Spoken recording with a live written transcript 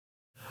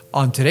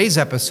On today's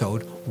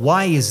episode,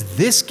 why is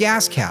this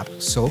gas cap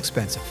so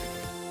expensive?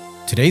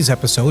 Today's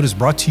episode is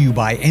brought to you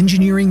by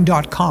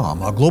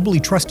Engineering.com, a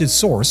globally trusted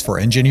source for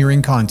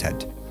engineering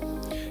content.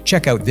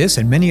 Check out this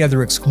and many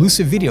other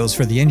exclusive videos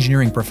for the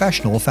engineering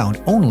professional found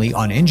only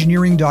on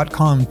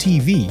Engineering.com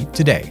TV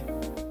today.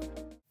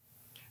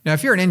 Now,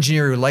 if you're an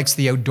engineer who likes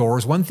the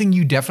outdoors, one thing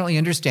you definitely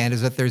understand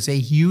is that there's a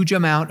huge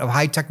amount of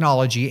high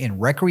technology in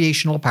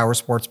recreational power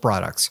sports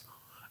products.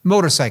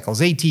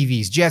 Motorcycles,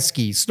 ATVs, jet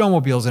skis,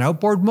 snowmobiles, and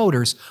outboard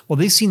motors, well,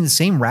 they've seen the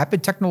same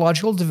rapid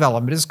technological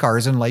development as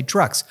cars and light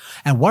trucks.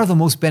 And one of the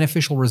most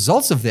beneficial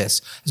results of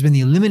this has been the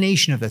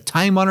elimination of the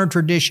time-honored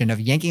tradition of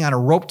yanking on a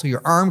rope till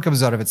your arm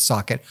comes out of its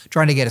socket,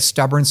 trying to get a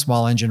stubborn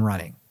small engine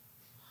running.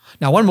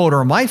 Now, one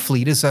motor in my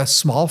fleet is a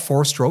small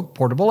 4-stroke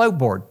portable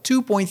outboard,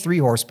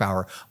 2.3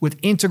 horsepower, with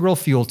integral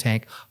fuel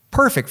tank,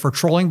 perfect for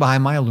trolling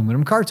behind my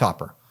aluminum car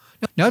topper.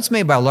 Now, it's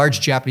made by a large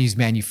Japanese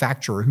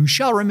manufacturer who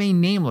shall remain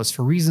nameless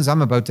for reasons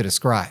I'm about to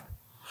describe.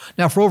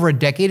 Now, for over a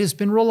decade, it's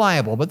been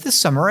reliable, but this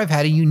summer I've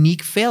had a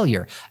unique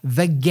failure,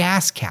 the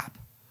gas cap.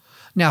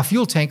 Now,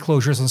 fuel tank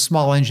closures on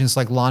small engines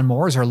like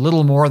lawnmowers are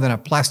little more than a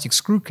plastic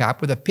screw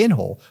cap with a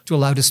pinhole to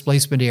allow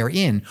displacement air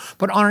in,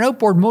 but on an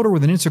outboard motor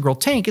with an integral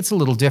tank, it's a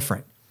little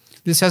different.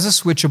 This has a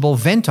switchable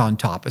vent on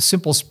top, a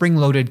simple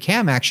spring-loaded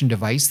cam action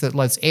device that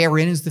lets air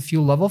in as the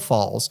fuel level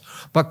falls,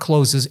 but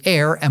closes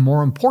air and,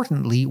 more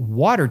importantly,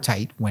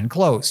 watertight when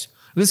closed.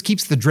 This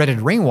keeps the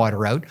dreaded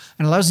rainwater out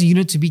and allows the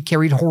unit to be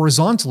carried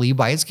horizontally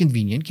by its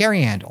convenient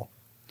carry handle.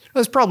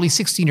 There's probably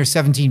 16 or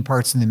 17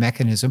 parts in the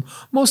mechanism,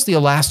 mostly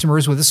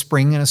elastomers with a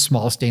spring and a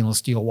small stainless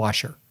steel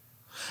washer.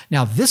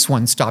 Now, this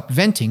one stopped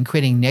venting,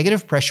 creating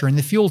negative pressure in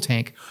the fuel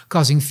tank,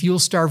 causing fuel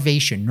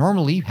starvation,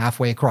 normally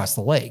halfway across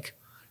the lake.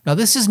 Now,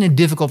 this isn't a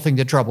difficult thing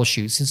to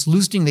troubleshoot since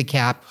loosening the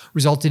cap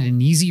resulted in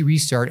an easy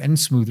restart and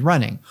smooth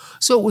running,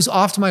 so it was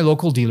off to my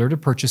local dealer to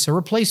purchase a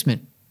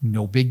replacement.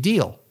 No big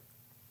deal.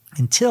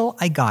 Until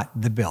I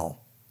got the bill.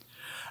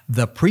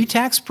 The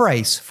pre-tax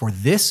price for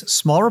this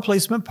small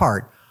replacement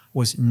part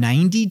was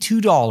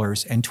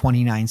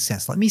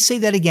 $92.29. Let me say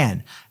that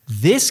again.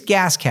 This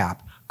gas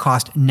cap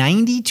cost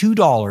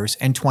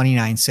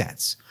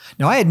 $92.29.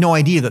 Now, I had no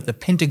idea that the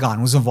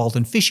Pentagon was involved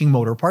in fishing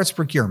motor parts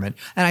procurement,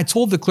 and I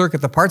told the clerk at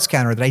the parts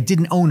counter that I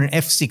didn't own an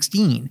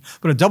F-16,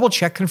 but a double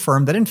check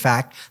confirmed that, in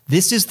fact,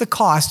 this is the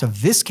cost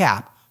of this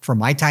cap for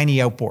my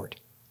tiny outboard.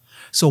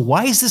 So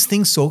why is this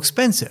thing so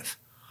expensive?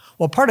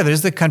 Well, part of it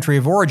is the country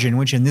of origin,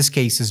 which in this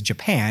case is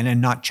Japan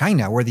and not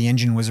China, where the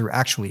engine was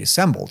actually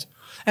assembled.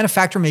 And a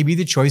factor may be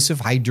the choice of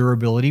high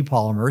durability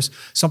polymers,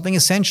 something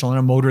essential in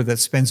a motor that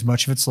spends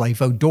much of its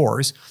life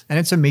outdoors, and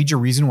it's a major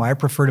reason why I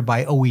prefer to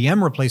buy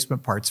OEM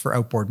replacement parts for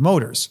outboard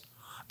motors.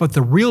 But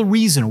the real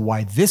reason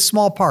why this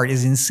small part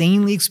is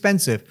insanely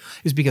expensive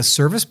is because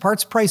service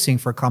parts pricing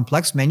for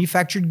complex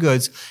manufactured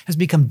goods has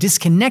become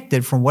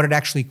disconnected from what it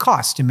actually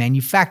costs to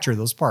manufacture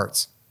those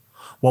parts.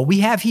 What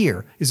we have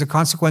here is a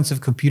consequence of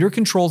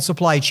computer-controlled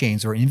supply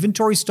chains where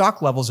inventory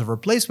stock levels of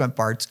replacement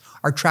parts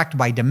are tracked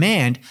by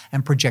demand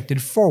and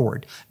projected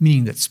forward,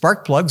 meaning that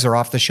spark plugs are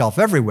off the shelf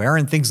everywhere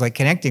and things like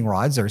connecting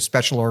rods are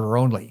special order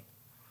only.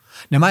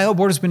 Now, my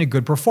outboard has been a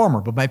good performer,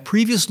 but my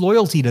previous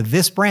loyalty to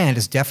this brand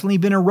has definitely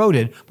been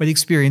eroded by the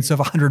experience of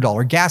a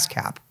 $100 gas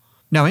cap.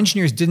 Now,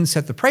 engineers didn't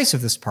set the price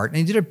of this part, and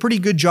they did a pretty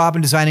good job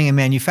in designing and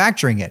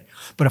manufacturing it.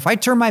 But if I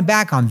turn my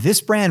back on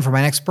this brand for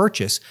my next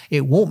purchase,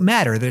 it won't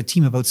matter that a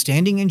team of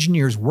outstanding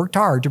engineers worked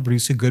hard to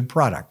produce a good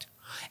product.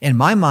 In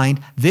my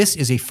mind, this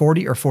is a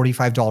 $40 or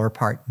 $45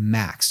 part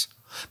max.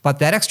 But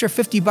that extra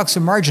 $50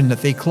 of margin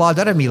that they clawed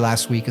out of me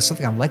last week is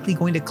something I'm likely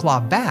going to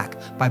claw back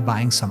by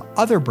buying some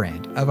other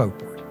brand of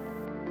outboard.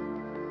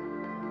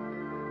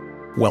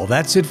 Well,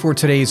 that's it for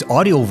today's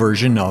audio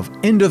version of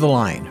End of the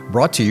Line,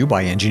 brought to you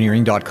by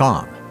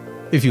Engineering.com.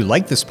 If you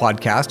like this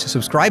podcast,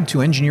 subscribe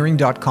to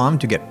Engineering.com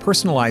to get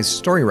personalized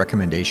story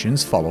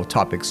recommendations, follow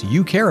topics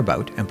you care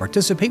about, and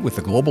participate with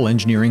the global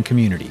engineering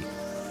community.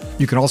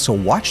 You can also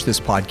watch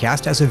this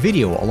podcast as a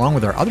video along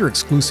with our other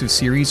exclusive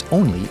series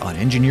only on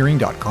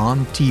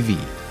Engineering.com TV.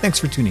 Thanks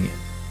for tuning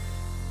in.